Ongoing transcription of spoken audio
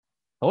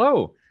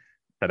Hello.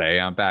 Today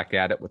I'm back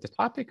at it with the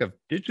topic of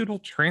digital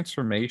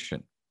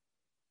transformation.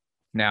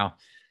 Now,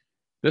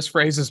 this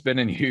phrase has been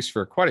in use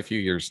for quite a few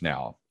years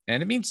now,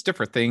 and it means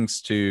different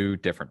things to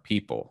different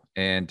people.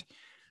 And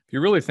if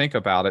you really think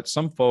about it,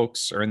 some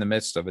folks are in the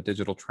midst of a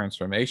digital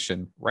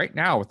transformation right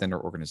now within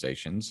their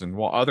organizations, and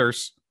while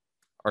others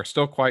are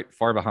still quite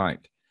far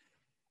behind.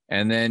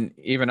 And then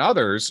even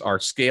others are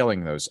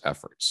scaling those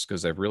efforts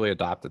because they've really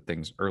adopted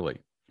things early.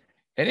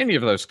 In any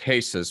of those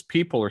cases,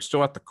 people are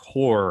still at the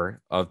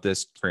core of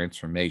this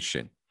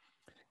transformation.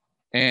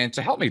 And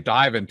to help me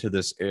dive into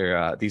these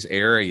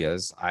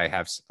areas, I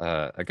have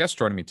a guest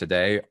joining me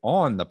today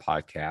on the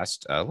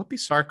podcast, Lippy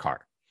Sarkar.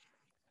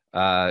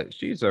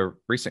 She's a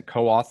recent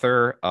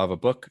co-author of a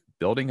book,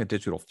 Building a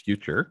Digital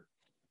Future.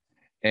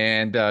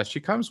 And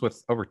she comes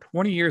with over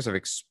 20 years of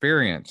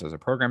experience as a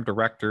program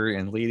director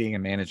in leading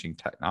and managing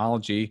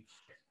technology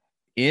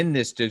in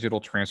this digital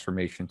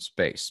transformation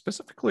space,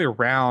 specifically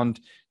around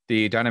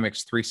the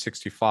Dynamics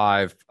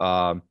 365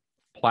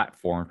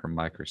 platform from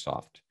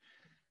Microsoft.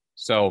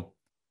 So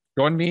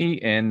join me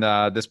in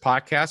this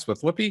podcast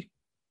with Lippy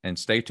and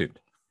stay tuned.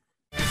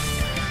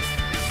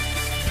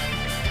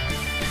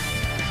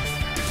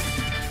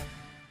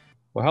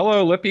 Well,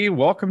 hello, Lippy.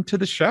 Welcome to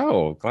the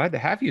show. Glad to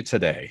have you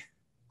today.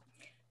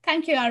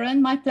 Thank you,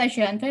 Aaron. My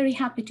pleasure. I'm very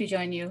happy to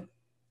join you.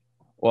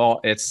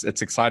 Well, it's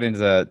exciting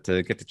to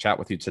get to chat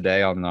with you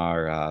today on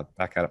our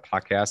Back at It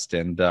podcast,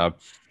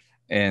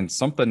 and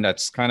something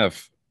that's kind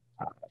of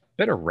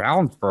been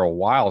around for a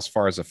while as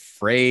far as a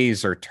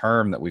phrase or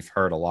term that we've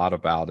heard a lot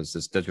about is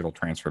this digital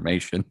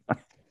transformation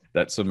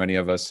that so many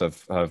of us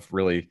have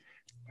really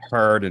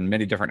heard in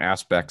many different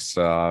aspects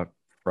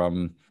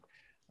from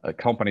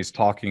companies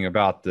talking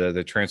about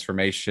the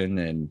transformation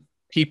and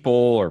people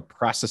or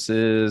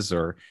processes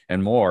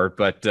and more.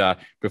 But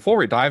before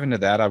we dive into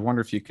that, I wonder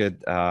if you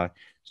could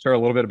share a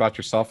little bit about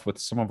yourself with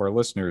some of our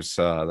listeners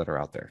that are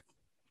out there.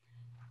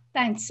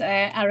 Thanks,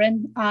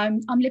 Aaron.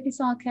 I'm Lippy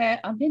Sarkar.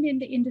 I've been in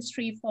the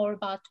industry for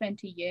about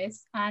 20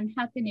 years and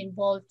have been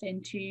involved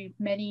into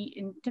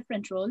many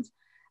different roles,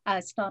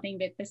 starting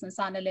with business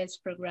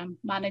analyst, program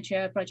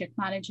manager, project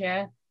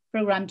manager,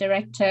 program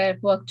director,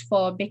 worked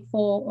for Big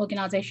Four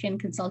organization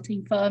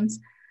consulting firms.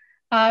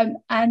 So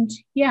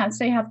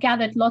I have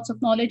gathered lots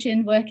of knowledge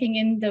in working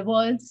in the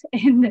world,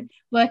 in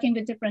working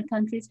with different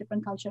countries,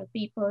 different culture of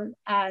people,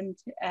 and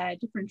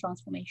different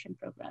transformation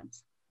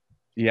programs.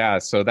 Yeah,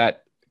 so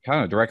that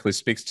kind of directly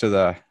speaks to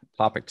the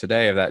topic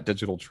today of that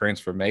digital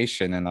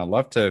transformation. And I'd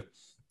love to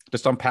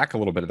just unpack a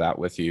little bit of that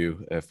with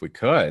you if we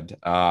could.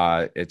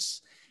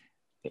 It's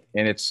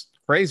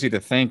crazy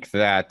to think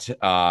that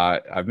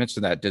I've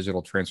mentioned that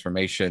digital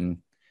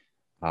transformation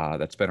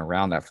that's been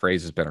around, that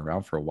phrase has been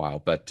around for a while,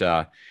 but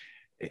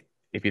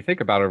if you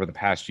think about it over the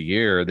past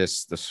year,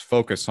 this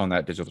focus on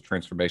that digital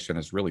transformation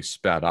has really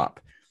sped up.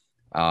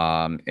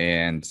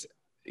 And,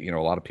 a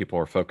lot of people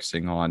are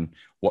focusing on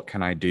what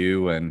can I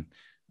do and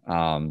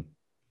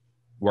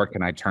where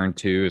can I turn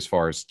to as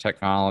far as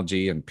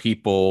technology and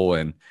people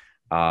and,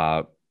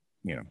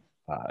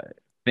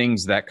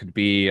 things that could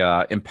be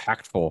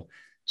impactful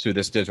to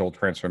this digital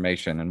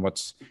transformation. And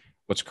what's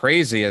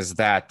crazy is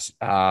that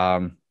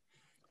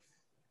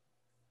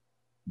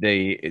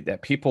that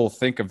people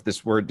think of this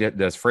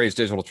phrase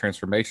digital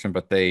transformation,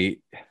 but they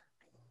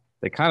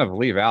kind of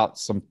leave out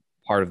some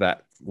part of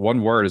that.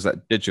 One word is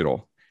that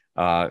digital.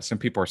 Some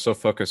people are so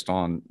focused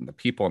on the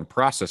people and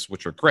process,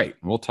 which are great.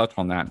 And we'll touch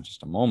on that in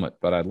just a moment,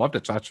 but I'd love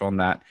to touch on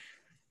that.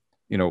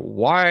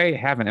 Why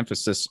have an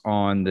emphasis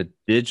on the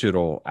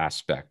digital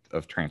aspect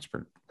of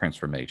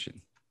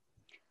transformation?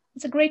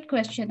 It's a great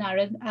question,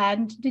 Aaron.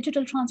 And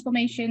digital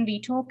transformation, we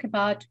talk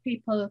about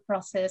people,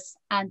 process,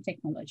 and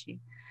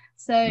technology.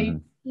 So a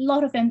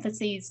lot of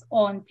emphasis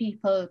on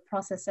people,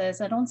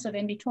 processes, and also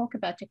when we talk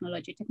about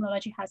technology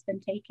has been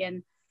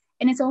taken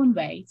in its own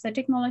way. So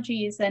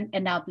technology is an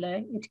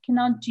enabler. It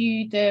cannot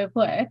do the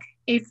work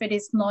if it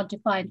is not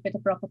defined with a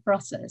proper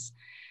process.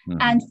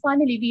 And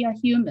finally, we are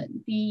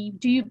human. We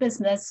do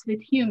business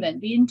with human.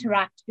 We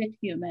interact with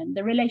human.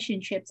 The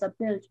relationships are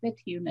built with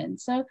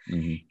humans. So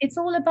it's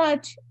all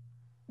about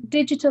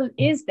digital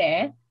is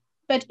there,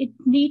 but it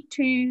needs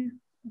to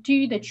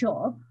do the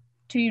job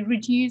to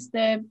reduce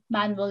the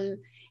manual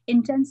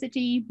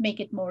intensity, make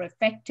it more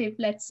effective,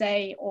 let's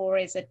say, or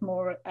is it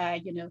more,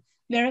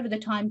 wherever the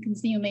time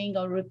consuming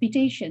or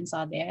repetitions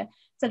are there.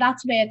 So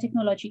that's where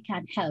technology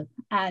can help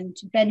and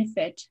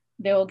benefit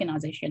the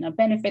organization or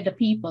benefit the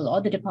people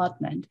or the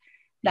department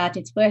that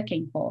it's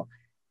working for.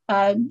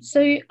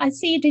 So I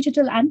see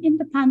digital, and in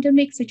the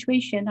pandemic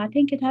situation, I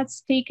think it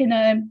has taken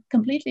a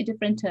completely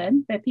different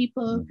turn where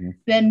people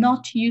were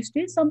not used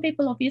to. Some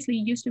people obviously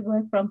used to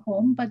work from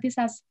home, but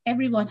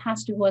everyone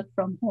has to work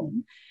from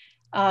home.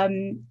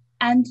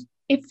 And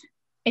if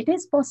it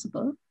is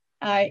possible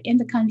in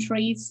the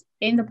countries,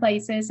 in the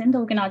places, in the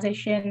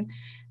organization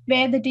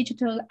where the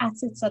digital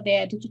assets are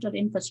there, digital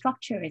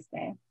infrastructure is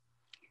there.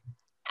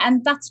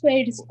 And that's where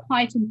it is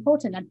quite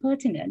important and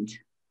pertinent.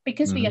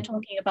 Because we are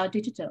talking about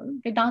digital,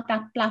 without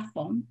that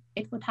platform,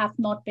 it would have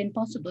not been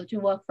possible to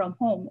work from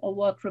home or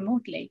work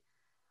remotely.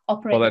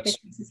 operate the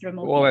businesses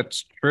remotely. Well,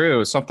 that's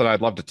true. Something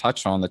I'd love to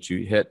touch on that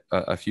you hit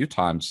a few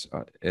times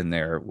in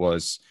there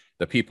was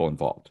the people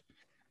involved.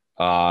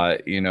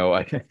 You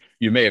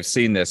may have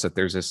seen this,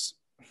 that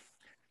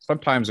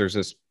sometimes there's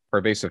this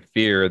pervasive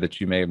fear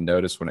that you may have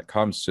noticed when it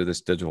comes to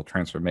this digital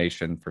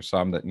transformation for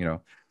some that,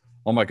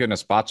 oh my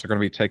goodness, bots are going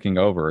to be taking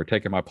over or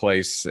taking my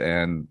place.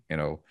 And,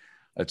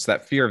 it's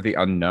that fear of the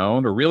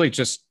unknown, or really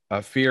just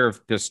a fear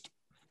of just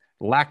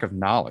lack of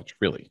knowledge,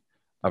 really,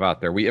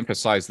 about there. We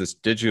emphasize this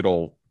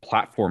digital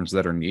platforms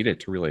that are needed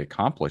to really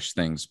accomplish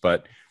things,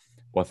 but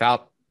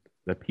without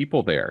the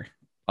people there,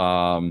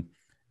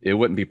 it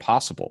wouldn't be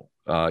possible.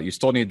 You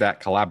still need that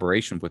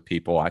collaboration with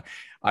people.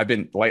 I've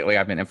been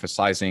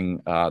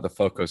emphasizing the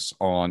focus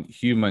on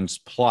humans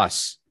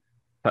plus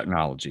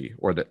technology,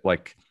 or that,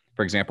 like,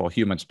 for example,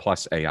 humans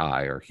plus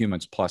AI or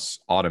humans plus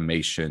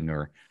automation,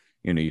 or,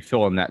 you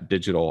fill in that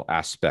digital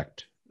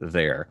aspect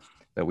there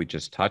that we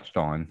just touched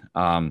on.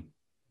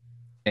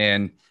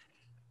 And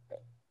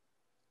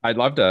I'd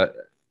love to,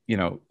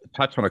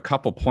 touch on a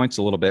couple points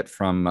a little bit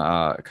from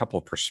a couple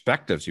of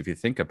perspectives. If you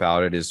think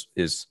about it,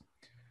 is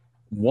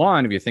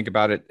one, if you think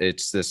about it,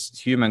 it's this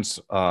humans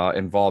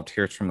involved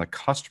here. It's from the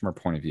customer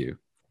point of view,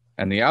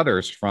 and the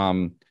others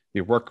from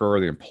the worker or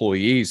the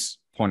employee's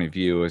point of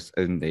view is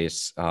in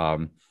this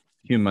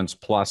humans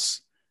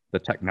plus the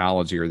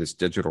technology or this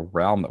digital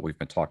realm that we've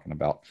been talking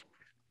about.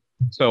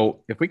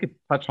 So if we could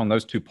touch on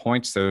those 2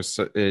 points,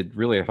 it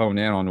really hone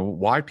in on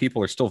why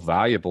people are still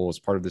valuable as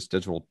part of this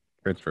digital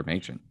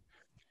transformation.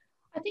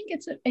 I think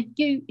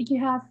you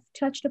have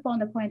touched upon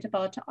the point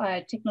about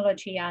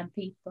technology and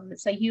people.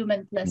 It's a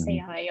human plus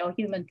AI or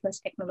human plus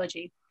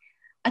technology.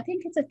 I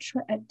think it's a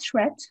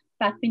threat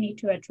that we need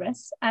to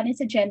address, and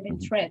it's a genuine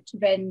threat.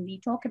 When we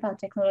talk about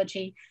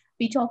technology,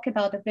 we talk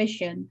about a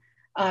vision,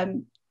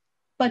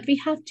 but we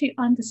have to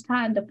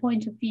understand the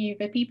point of view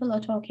where people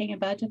are talking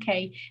about,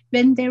 okay,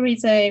 when there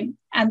is and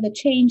the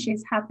change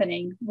is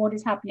happening, what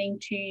is happening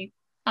to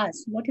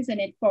us? What is in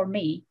it for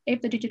me?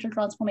 If the digital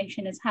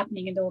transformation is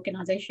happening in the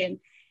organization,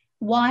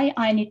 why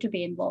I need to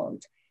be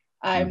involved?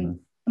 Am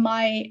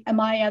I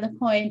at the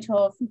point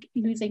of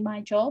losing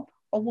my job,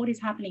 or what is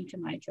happening to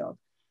my job?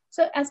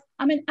 So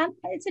and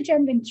it's a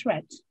genuine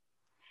threat.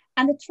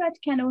 And the threat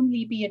can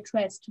only be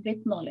addressed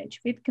with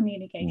knowledge, with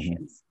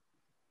communications.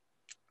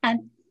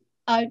 And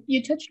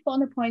you touched upon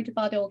the point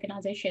about the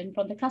organization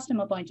from the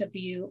customer point of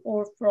view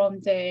or from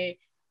the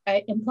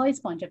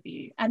employee's point of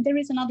view. And there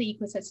is another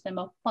ecosystem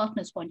of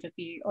partners' point of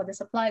view or the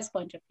supplier's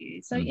point of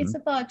view. So it's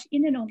about,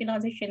 in an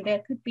organization,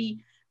 there could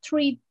be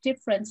 3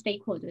 different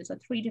stakeholders or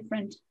 3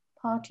 different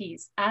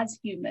parties as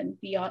human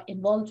we are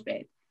involved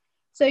with.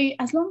 So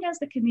as long as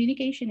the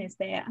communication is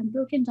there and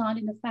broken down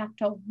in the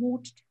fact of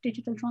what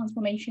digital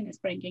transformation is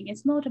bringing,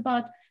 it's not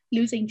about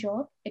losing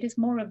job. It is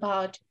more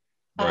about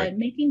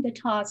making the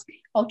task,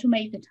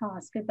 automate the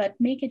task, but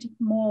make it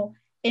more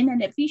in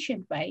an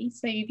efficient way.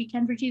 So we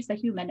can reduce the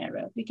human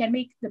error. We can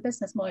make the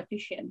business more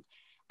efficient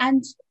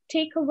and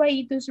take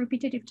away those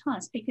repetitive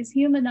tasks, because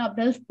humans are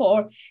built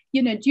for,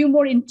 do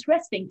more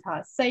interesting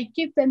tasks. So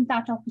give them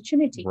that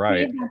opportunity,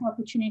 create that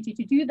opportunity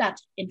to do that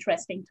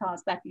interesting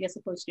task that we are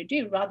supposed to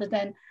do, rather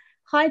than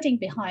hiding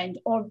behind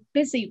or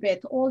busy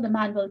with all the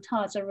manual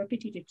tasks or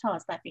repetitive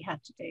tasks that we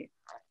have to do.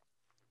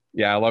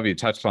 Yeah, I love you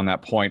touched on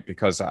that point,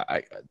 because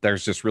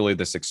there's just really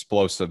this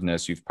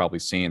explosiveness you've probably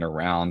seen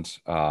around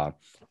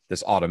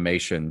this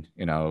automation,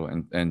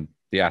 and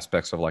the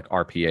aspects of like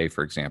RPA,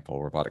 for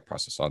example, robotic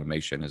process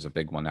automation is a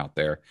big one out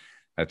there.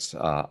 That's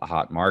a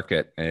hot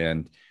market,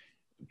 and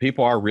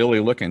people are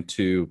really looking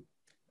to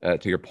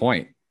your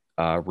point,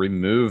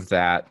 remove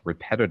that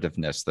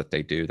repetitiveness that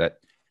they do, that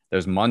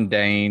those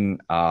mundane,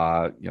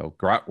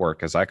 grunt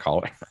work, as I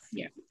call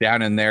it,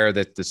 down in there,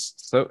 that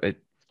it's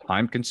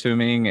time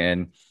consuming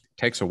and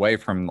takes away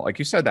from, like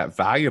you said, that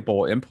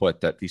valuable input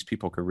that these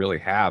people could really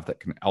have that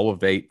can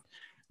elevate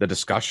the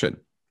discussion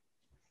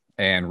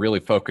and really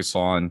focus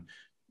on,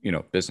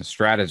 business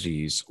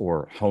strategies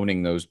or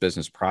honing those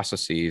business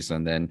processes,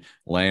 and then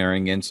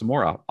layering in some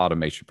more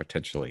automation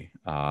potentially,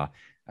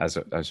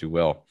 as you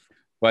will.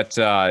 But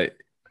I'd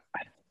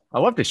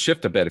love to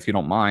shift a bit, if you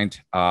don't mind.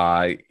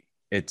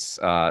 It's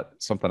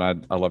something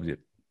I'd love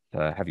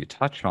to have you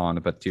touch on,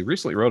 but you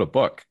recently wrote a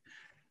book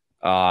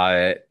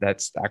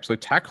that's actually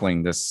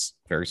tackling this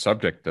very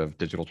subject of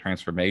digital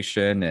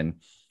transformation and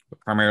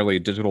primarily a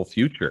digital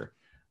future.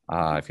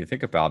 If you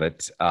think about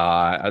it,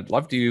 I'd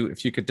love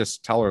if you could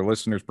just tell our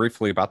listeners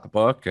briefly about the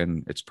book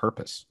and its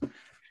purpose.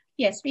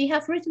 Yes, we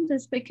have written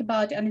this book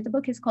about, the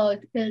book is called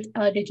Build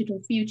a Digital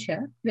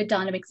Future with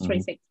Dynamics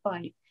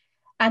 365.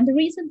 And the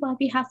reason why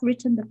we have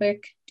written the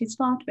book to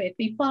start with,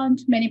 we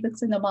found many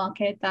books in the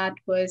market that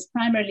was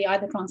primarily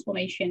either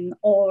transformation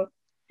or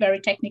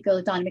very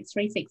technical Dynamics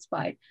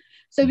 365.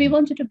 So we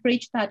wanted to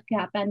bridge that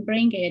gap and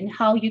bring in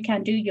how you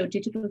can do your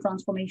digital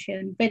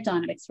transformation with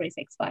Dynamics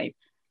 365.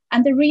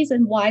 And the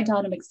reason why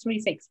Dynamics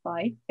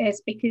 365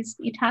 is because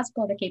it has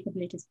got the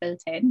capabilities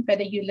built in,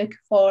 whether you look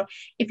for,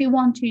 if you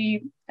want to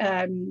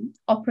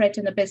operate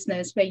in a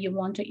business where you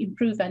want to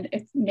improve and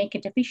make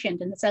it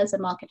efficient in the sales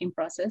and marketing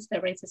process,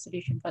 there is a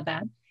solution for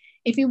that.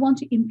 If you want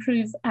to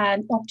improve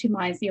and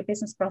optimize your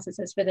business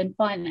processes within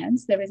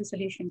finance, there is a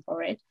solution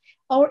for it.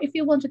 Or if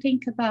you want to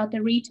think about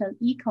the retail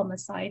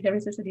e-commerce side, there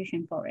is a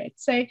solution for it.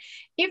 So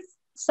if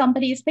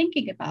somebody is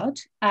thinking about,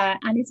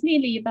 and it's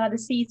really about the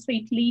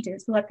C-suite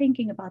leaders who are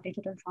thinking about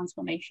digital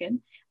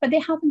transformation, but they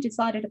haven't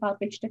decided about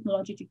which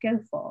technology to go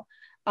for.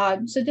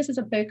 So this is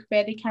a book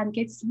where they can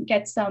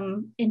get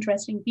some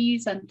interesting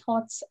views and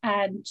thoughts,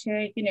 and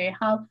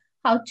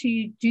how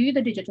to do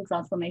the digital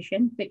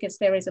transformation, because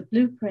there is a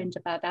blueprint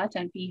about that,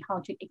 and how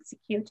to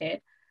execute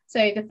it.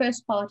 So the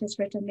first part is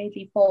written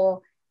mainly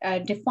for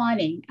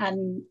defining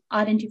and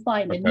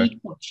identifying the need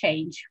for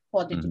change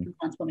for digital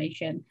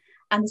transformation.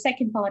 And the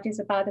second part is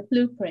about the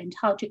blueprint,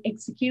 how to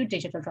execute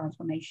digital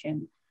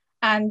transformation.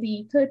 And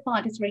the third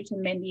part is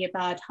written mainly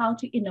about how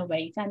to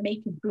innovate and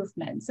make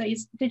improvements. So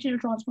it's digital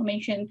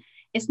transformation.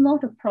 It's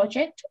not a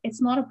project.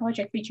 It's not a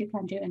project which you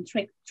can do in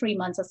 3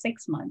 months or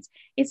 6 months.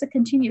 It's a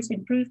continuous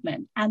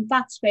improvement. And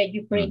that's where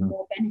you bring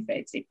more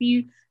benefits. If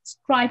you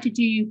try to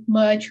do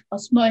merge or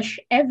smush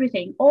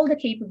everything, all the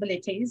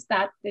capabilities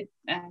that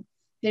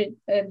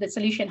the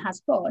solution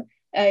has got,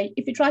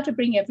 if you try to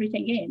bring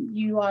everything in,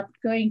 you are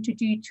going to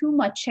do too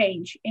much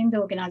change in the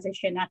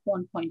organization at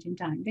one point in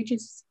time, which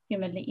is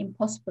humanly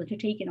impossible to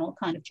take in all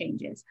kinds of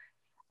changes.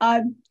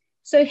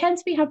 So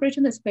hence we have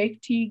written this book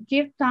to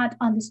give that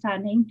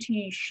understanding,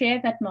 to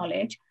share that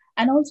knowledge,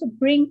 and also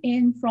bring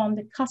in from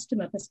the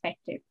customer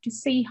perspective to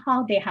see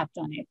how they have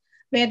done it,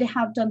 where they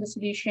have done the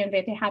solution,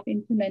 where they have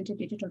implemented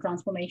digital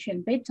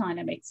transformation with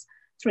Dynamics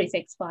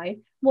 365,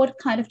 what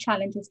kind of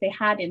challenges they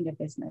had in their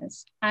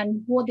business,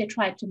 and what they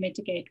tried to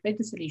mitigate with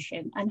the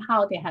solution, and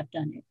how they have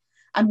done it,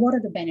 and what are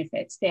the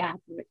benefits they have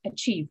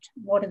achieved,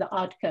 what are the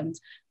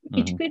outcomes.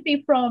 It could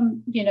be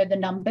from the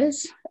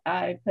numbers,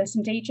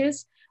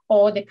 percentages,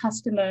 or the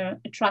customer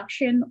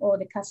attraction, or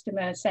the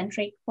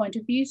customer-centric point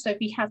of view. So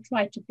we have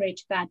tried to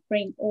bridge that,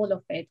 bring all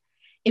of it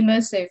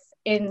immersive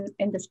in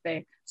this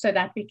book, so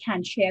that we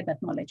can share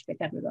that knowledge with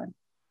everyone.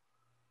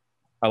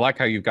 I like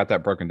how you've got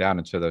that broken down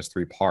into those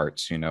 3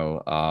 parts, and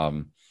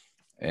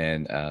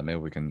maybe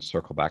we can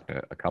circle back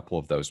to a couple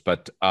of those.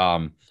 But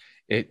I'd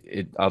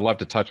love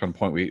to touch on a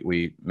point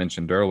we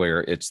mentioned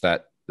earlier. It's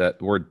that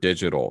word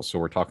digital. So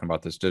we're talking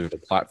about this digital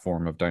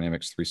platform of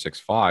Dynamics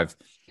 365,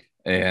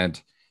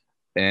 and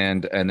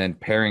then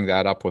pairing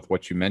that up with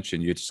what you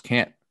mentioned. You just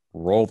can't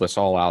roll this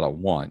all out at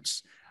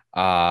once.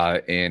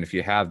 And if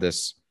you have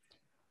this,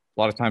 a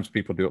lot of times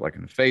people do it like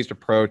in a phased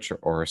approach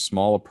or a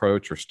small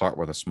approach, or start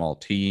with a small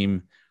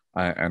team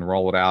and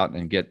roll it out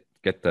and get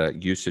the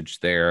usage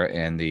there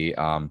and the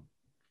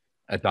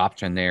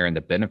adoption there and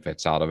the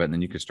benefits out of it. And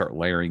then you can start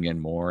layering in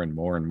more and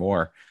more and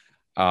more.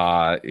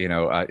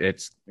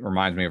 It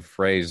reminds me of a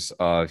phrase,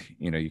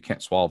 you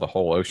can't swallow the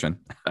whole ocean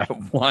at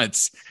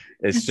once.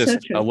 It's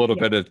just a little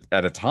bit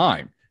at a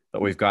time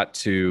that we've got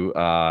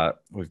to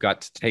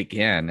take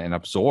in and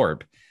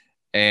absorb.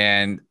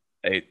 And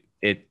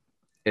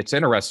it's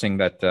interesting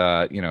that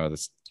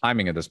this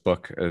timing of this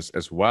book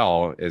as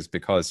well is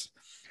because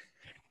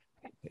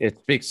it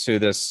speaks to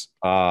this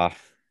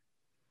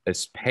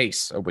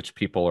pace at which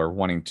people are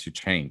wanting to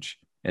change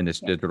in this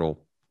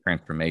digital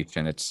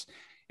transformation.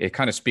 It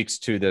kind of speaks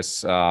to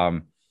this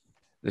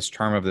this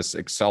term of this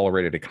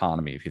accelerated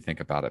economy. If you think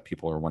about it,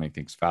 people are wanting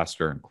things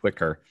faster and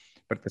quicker,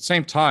 but at the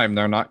same time,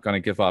 they're not going to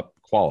give up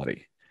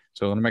quality.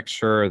 So I want to make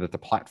sure that the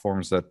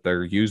platforms that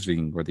they're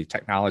using or the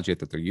technology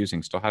that they're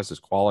using still has this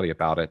quality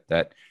about it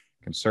that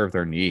can serve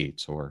their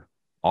needs or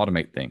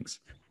automate things.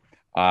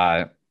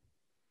 I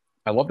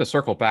love to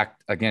circle back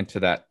again to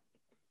that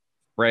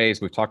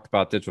phrase. We've talked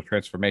about digital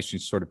transformation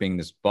sort of being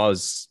this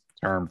buzz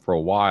term for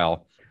a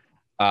while.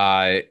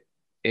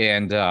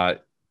 And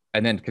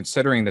then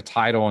considering the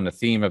title and the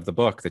theme of the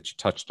book that you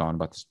touched on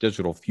about this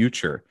digital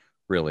future,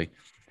 really.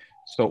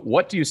 So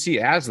what do you see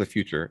as the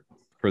future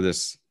for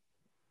this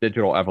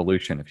digital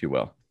evolution, if you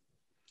will?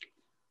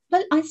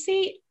 Well, I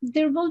see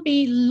there will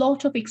be a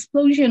lot of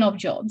explosion of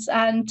jobs.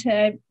 And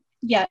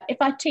if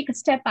I take a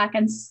step back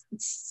and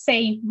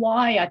say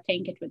why I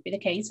think it would be the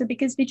case, so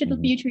because digital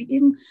future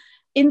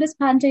in this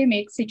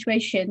pandemic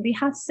situation, we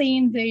have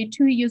seen the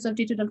 2 years of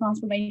digital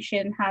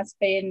transformation has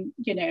been,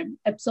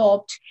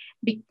 absorbed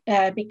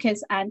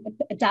because and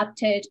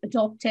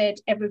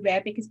adopted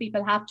everywhere, because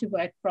people have to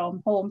work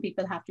from home,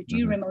 people have to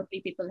do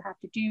remotely, people have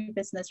to do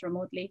business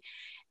remotely.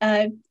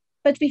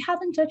 But we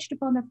haven't touched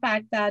upon the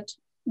fact that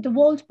the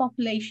world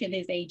population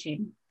is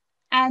aging,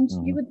 and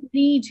you would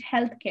need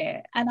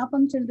healthcare. And up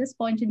until this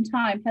point in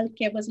time,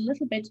 healthcare was a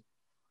little bit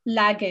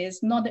laggers,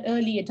 not the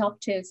early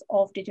adopters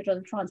of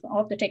digital transfer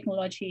of the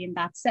technology in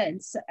that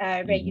sense,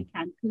 where you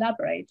can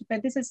collaborate.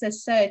 But this is a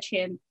surge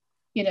in,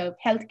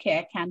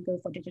 healthcare can go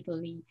for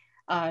digitally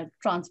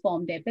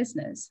transform their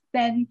business.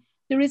 Then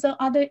There is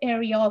another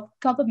area of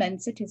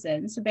government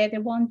citizens where they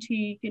want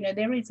to,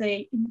 there is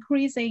a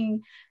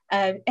increasing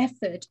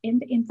effort in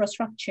the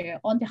infrastructure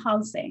on the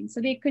housing. So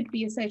there could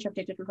be a surge of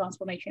digital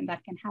transformation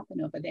that can happen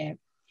over there.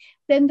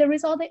 Then there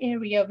is other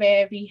area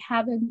where we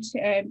haven't,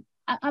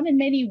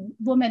 many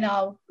women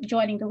are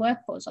joining the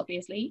workforce,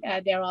 obviously.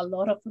 There are a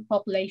lot of the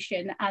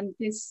population, and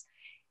this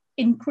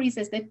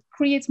increases, that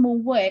creates more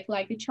work,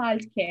 like the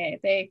childcare,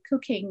 the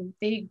cooking,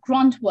 the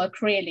grunt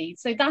work, really.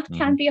 So that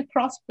can be a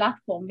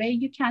cross-platform where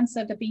you can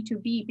serve the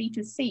B2B,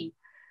 B2C,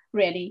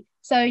 really.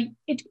 So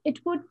it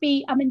would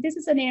be, this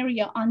is an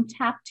area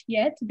untapped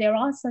yet. There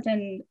are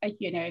certain,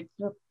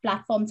 the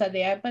platforms are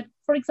there, but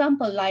for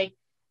example, like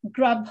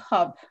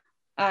Grubhub,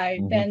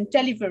 then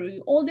Deliveroo,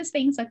 all these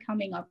things are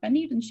coming up, and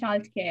even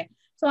childcare.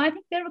 So I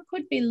think there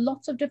could be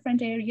lots of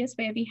different areas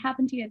where we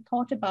haven't yet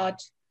thought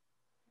about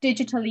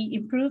digitally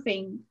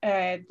improving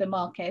the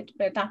market,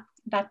 but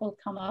that will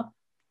come up.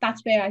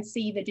 That's where I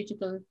see the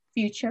digital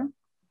future.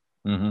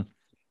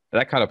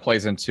 That kind of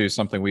plays into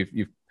something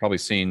you've probably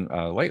seen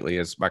lately,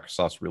 is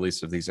Microsoft's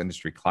release of these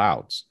industry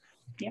clouds.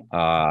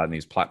 And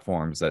these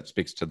platforms that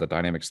speaks to the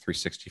Dynamics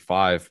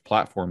 365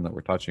 platform that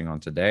we're touching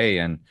on today,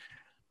 and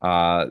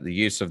the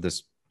use of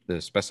the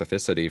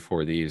specificity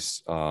for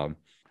these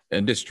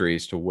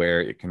industries to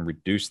where it can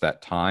reduce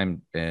that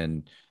time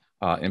in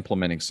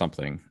implementing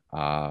something.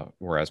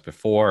 Whereas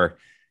before,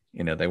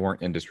 they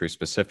weren't industry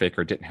specific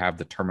or didn't have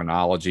the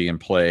terminology in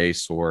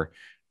place or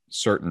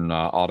certain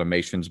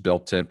automations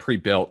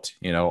pre-built,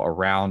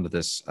 around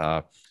this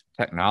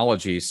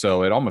technology.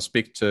 So it almost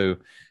speaks to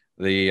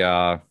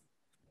the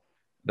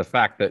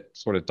fact that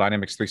sort of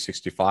Dynamics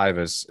 365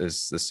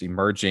 is this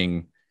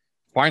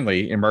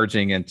finally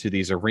emerging into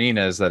these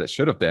arenas that it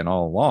should have been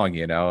all along,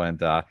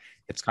 and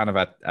it's kind of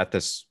at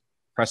this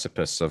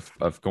precipice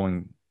of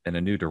going in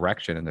a new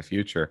direction in the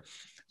future.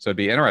 So it'd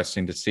be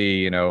interesting to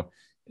see,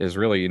 is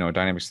really,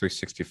 Dynamics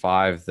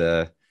 365,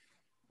 that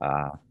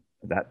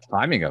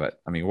timing of it.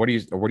 What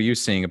are you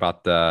seeing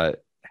about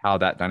how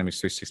that Dynamics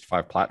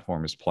 365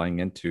 platform is playing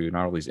into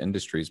not only these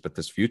industries, but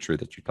this future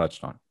that you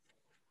touched on?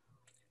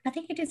 I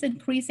think it is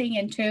increasing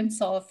in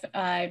terms of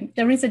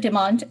there is a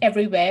demand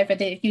everywhere,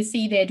 whether you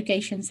see the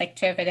education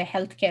sector, whether the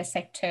healthcare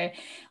sector,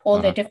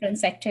 all the different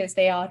sectors,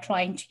 they are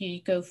trying to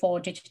go for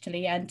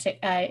digitally. And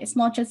it's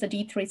not just the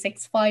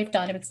D365,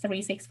 Dynamics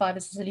 365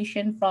 is a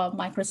solution from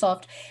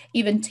Microsoft.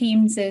 Even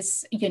Teams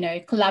is,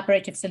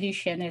 collaborative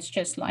solution. It's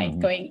just like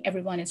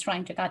everyone is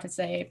trying to, that is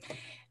a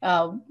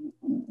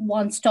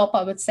one stop.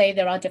 I would say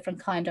there are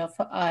different kind of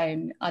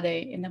other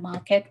in the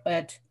market,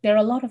 but there are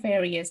a lot of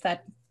areas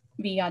that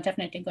we are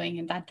definitely going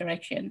in that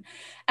direction.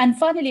 And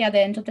finally, at the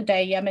end of the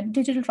day,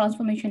 digital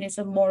transformation is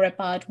more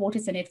about what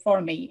is in it for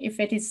me. If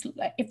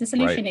the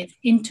solution is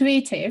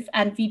intuitive,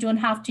 and we don't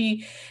have to,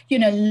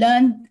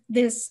 learn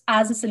this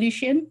as a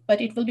solution,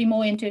 but it will be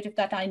more intuitive,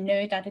 that I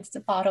know that it's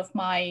a part of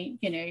my,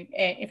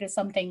 if it's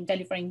something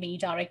delivering me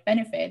direct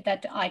benefit,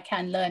 that I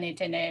can learn it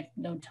in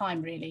no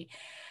time, really.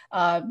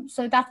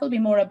 So that will be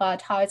more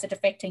about how is it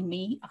affecting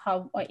me?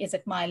 How is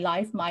it my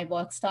life, my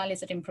work style?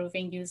 Is it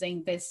improving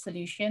using this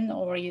solution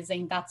or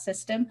using that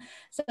system?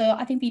 So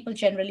I think people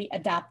generally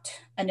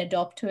adapt and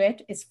adopt to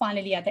it. It's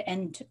finally at the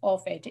end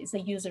of it is the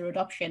user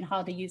adoption,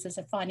 how the users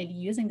are finally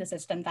using the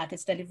system that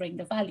is delivering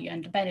the value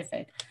and the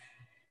benefit.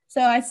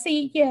 So I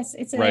see, yes,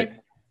 it's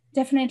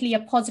definitely a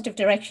positive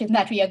direction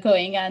that we are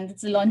going, and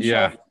it's the launch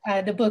of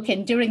the book.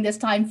 And during this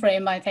time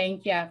frame, I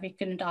think, we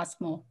couldn't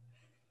ask more.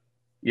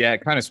 Yeah,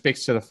 it kind of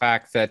speaks to the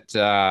fact that,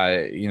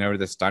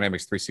 this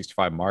Dynamics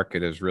 365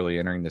 market is really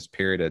entering this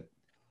period at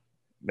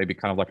maybe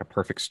kind of like a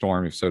perfect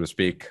storm, so to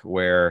speak,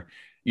 where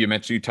you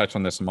touched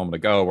on this a moment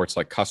ago, where it's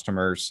like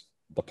customers,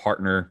 the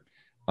partner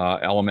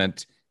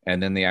element,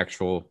 and then the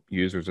actual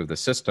users of the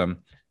system,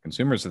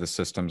 consumers of the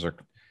systems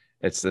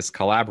it's this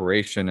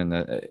collaboration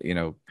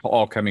and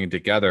all coming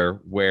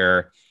together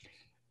where,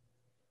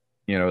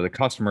 the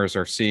customers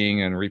are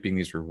seeing and reaping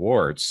these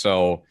rewards.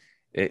 So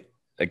it,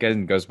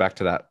 again, goes back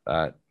to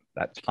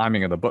that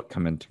timing of the book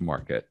coming to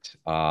market.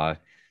 So I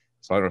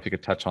don't know if you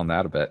could touch on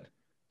that a bit.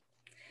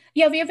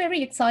 Yeah, we are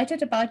very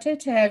excited about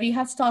it. We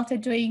have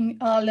started doing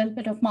a little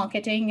bit of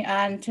marketing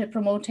and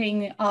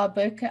promoting our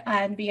book,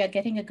 and we are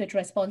getting a good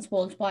response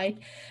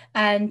worldwide.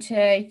 And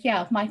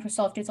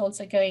Microsoft is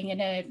also going in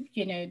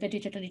the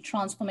digital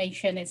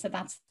transformation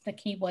that's the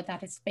keyword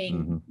that is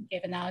being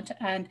given out.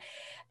 And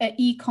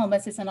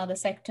e-commerce is another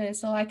sector.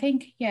 So I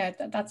think,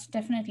 that's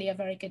definitely a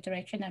very good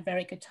direction and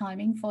very good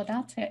timing for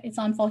that. It's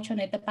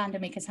unfortunate the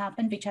pandemic has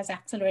happened, which has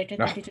accelerated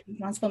the digital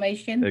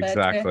transformation.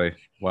 Exactly.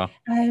 But,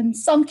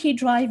 some key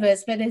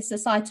drivers, whether it's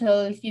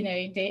societal,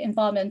 the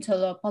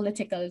environmental or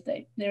political,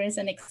 there is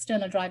an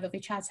external driver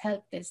which has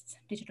helped this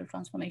digital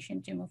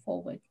transformation to move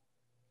forward.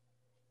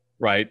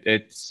 Right.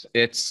 It's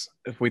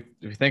if we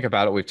think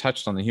about it, we've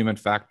touched on the human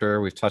factor,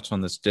 we've touched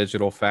on this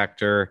digital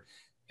factor,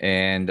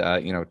 and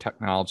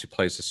technology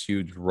plays this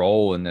huge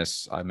role in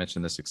this. I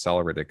mentioned this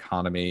accelerated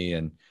economy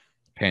and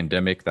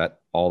pandemic,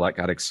 that all that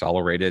got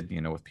accelerated,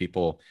 with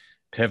people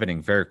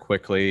pivoting very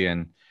quickly,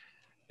 and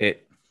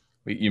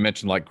You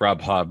mentioned like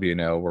Grubhub,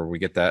 where we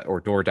get that,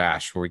 or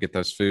DoorDash, where we get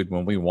those food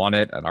when we want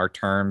it at our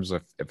terms.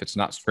 If it's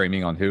not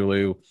streaming on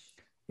Hulu,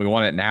 we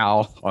want it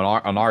now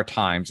on our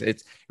times.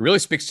 It really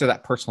speaks to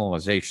that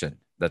personalization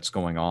that's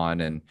going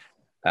on. And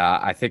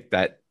I think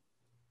that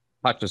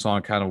touches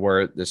on kind of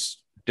where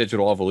this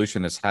digital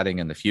evolution is heading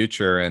in the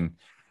future. And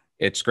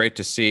it's great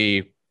to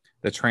see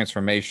the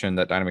transformation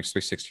that Dynamics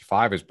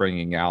 365 is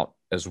bringing out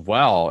as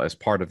well as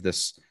part of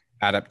this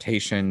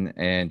adaptation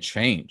and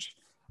change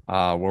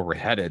where we're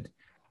headed.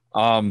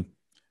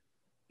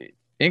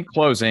 In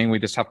closing, we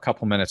just have a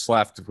couple minutes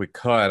left. If we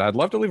could, I'd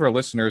love to leave our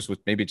listeners with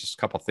maybe just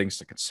a couple of things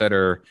to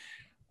consider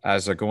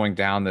as they're going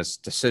down this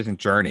decision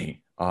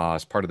journey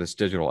as part of this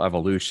digital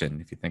evolution.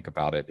 If you think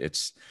about it,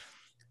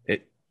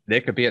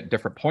 they could be at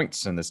different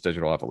points in this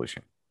digital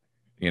evolution.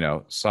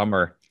 Some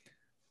are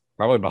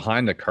probably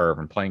behind the curve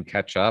and playing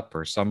catch up,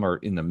 or some are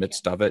in the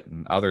midst of it,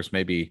 and others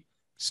may be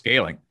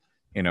scaling,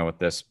 at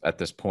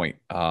this point.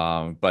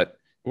 But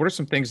what are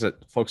some things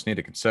that folks need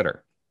to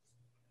consider?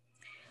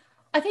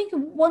 I think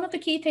one of the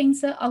key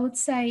things that I would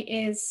say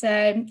is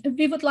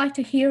we would like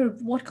to hear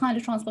what kind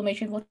of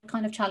transformation, what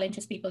kind of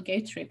challenges people go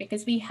through,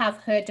 because we have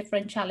heard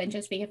different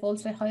challenges. We have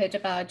also heard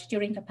about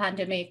during the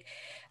pandemic,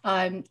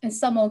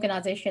 some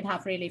organizations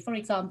have really, for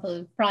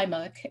example,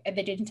 Primark,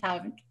 they didn't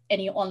have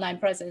any online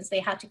presence. They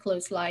had to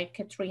close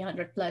like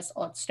 300 plus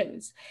odd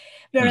stores,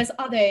 whereas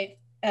other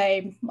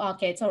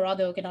markets or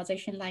other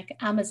organizations like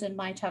Amazon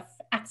might have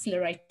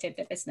accelerated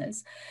the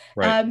business.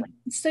 Right.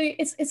 So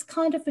it's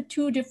kind of a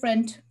two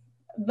different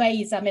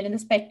ways, in the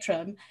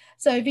spectrum.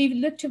 So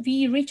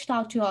we reached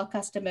out to our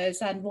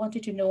customers and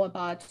wanted to know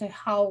about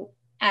how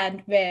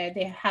and where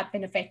they have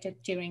been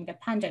affected during the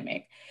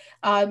pandemic.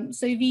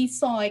 So we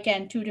saw,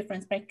 again, two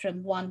different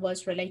spectrum. One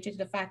was related to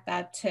the fact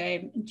that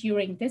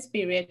during this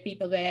period,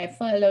 people were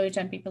furloughed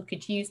and people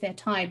could use their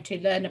time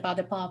to learn about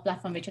the Power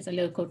Platform, which is a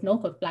low-code,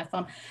 no-code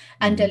platform,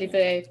 and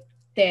deliver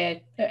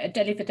the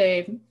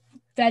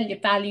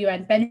value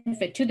and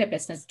benefit to the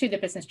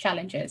business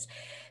challenges.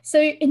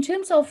 So in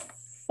terms of,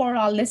 for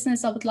our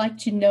listeners, I would like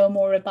to know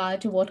more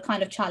about what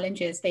kind of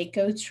challenges they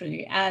go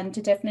through. And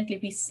definitely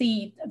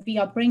we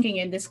are bringing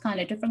in this kind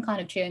of different kind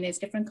of journeys,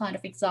 different kind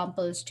of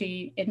examples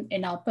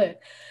in our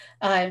book.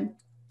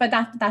 But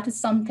that is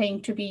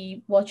something to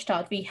be watched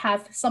out. We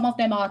have, some of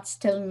them are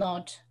still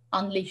not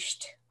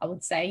unleashed, I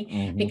would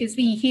say, because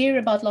we hear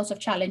about lots of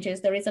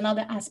challenges. There is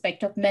another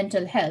aspect of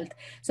mental health.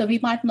 So we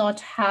might not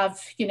have,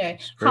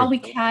 how we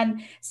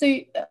can. So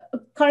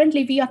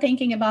currently we are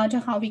thinking about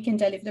how we can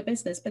deliver the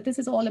business, but this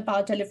is all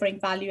about delivering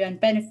value and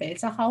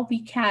benefits. So how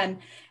we can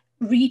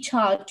reach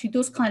out to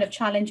those kind of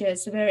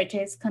challenges where it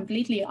is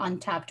completely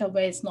untapped or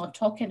where it's not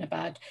talking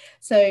about.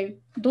 So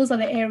those are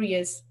the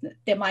areas.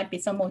 There might be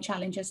some more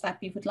challenges that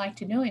we would like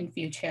to know in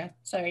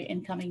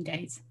coming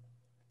days.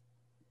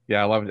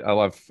 Yeah, I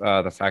love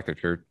the fact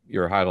that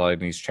you're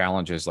highlighting these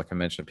challenges. Like I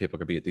mentioned, people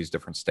could be at these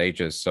different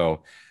stages.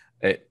 So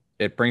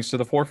it brings to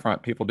the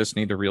forefront, people just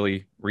need to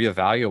really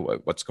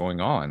reevaluate what's going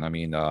on.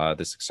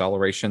 This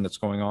acceleration that's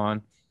going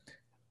on.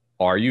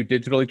 Are you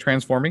digitally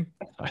transforming?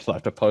 I'd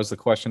like to pose the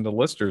question to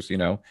listeners.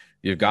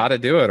 You've got to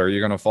do it or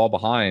you're going to fall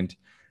behind.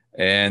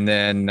 And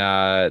then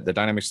the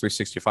Dynamics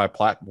 365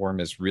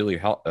 platform is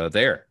really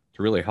there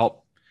to really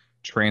help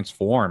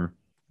transform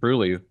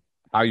truly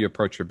how you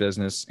approach your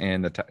business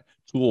and the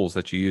tools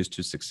that you use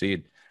to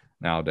succeed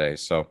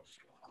nowadays. So,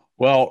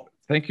 well,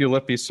 thank you,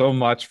 Lippy, so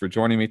much for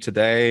joining me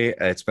today.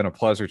 It's been a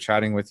pleasure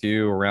chatting with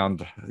you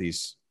around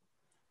these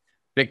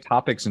big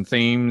topics and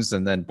themes,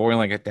 and then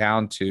boiling it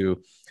down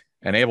to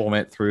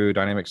enablement through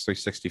Dynamics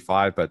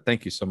 365. But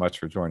thank you so much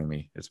for joining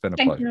me. It's been a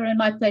pleasure. Thank you, and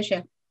my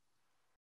pleasure.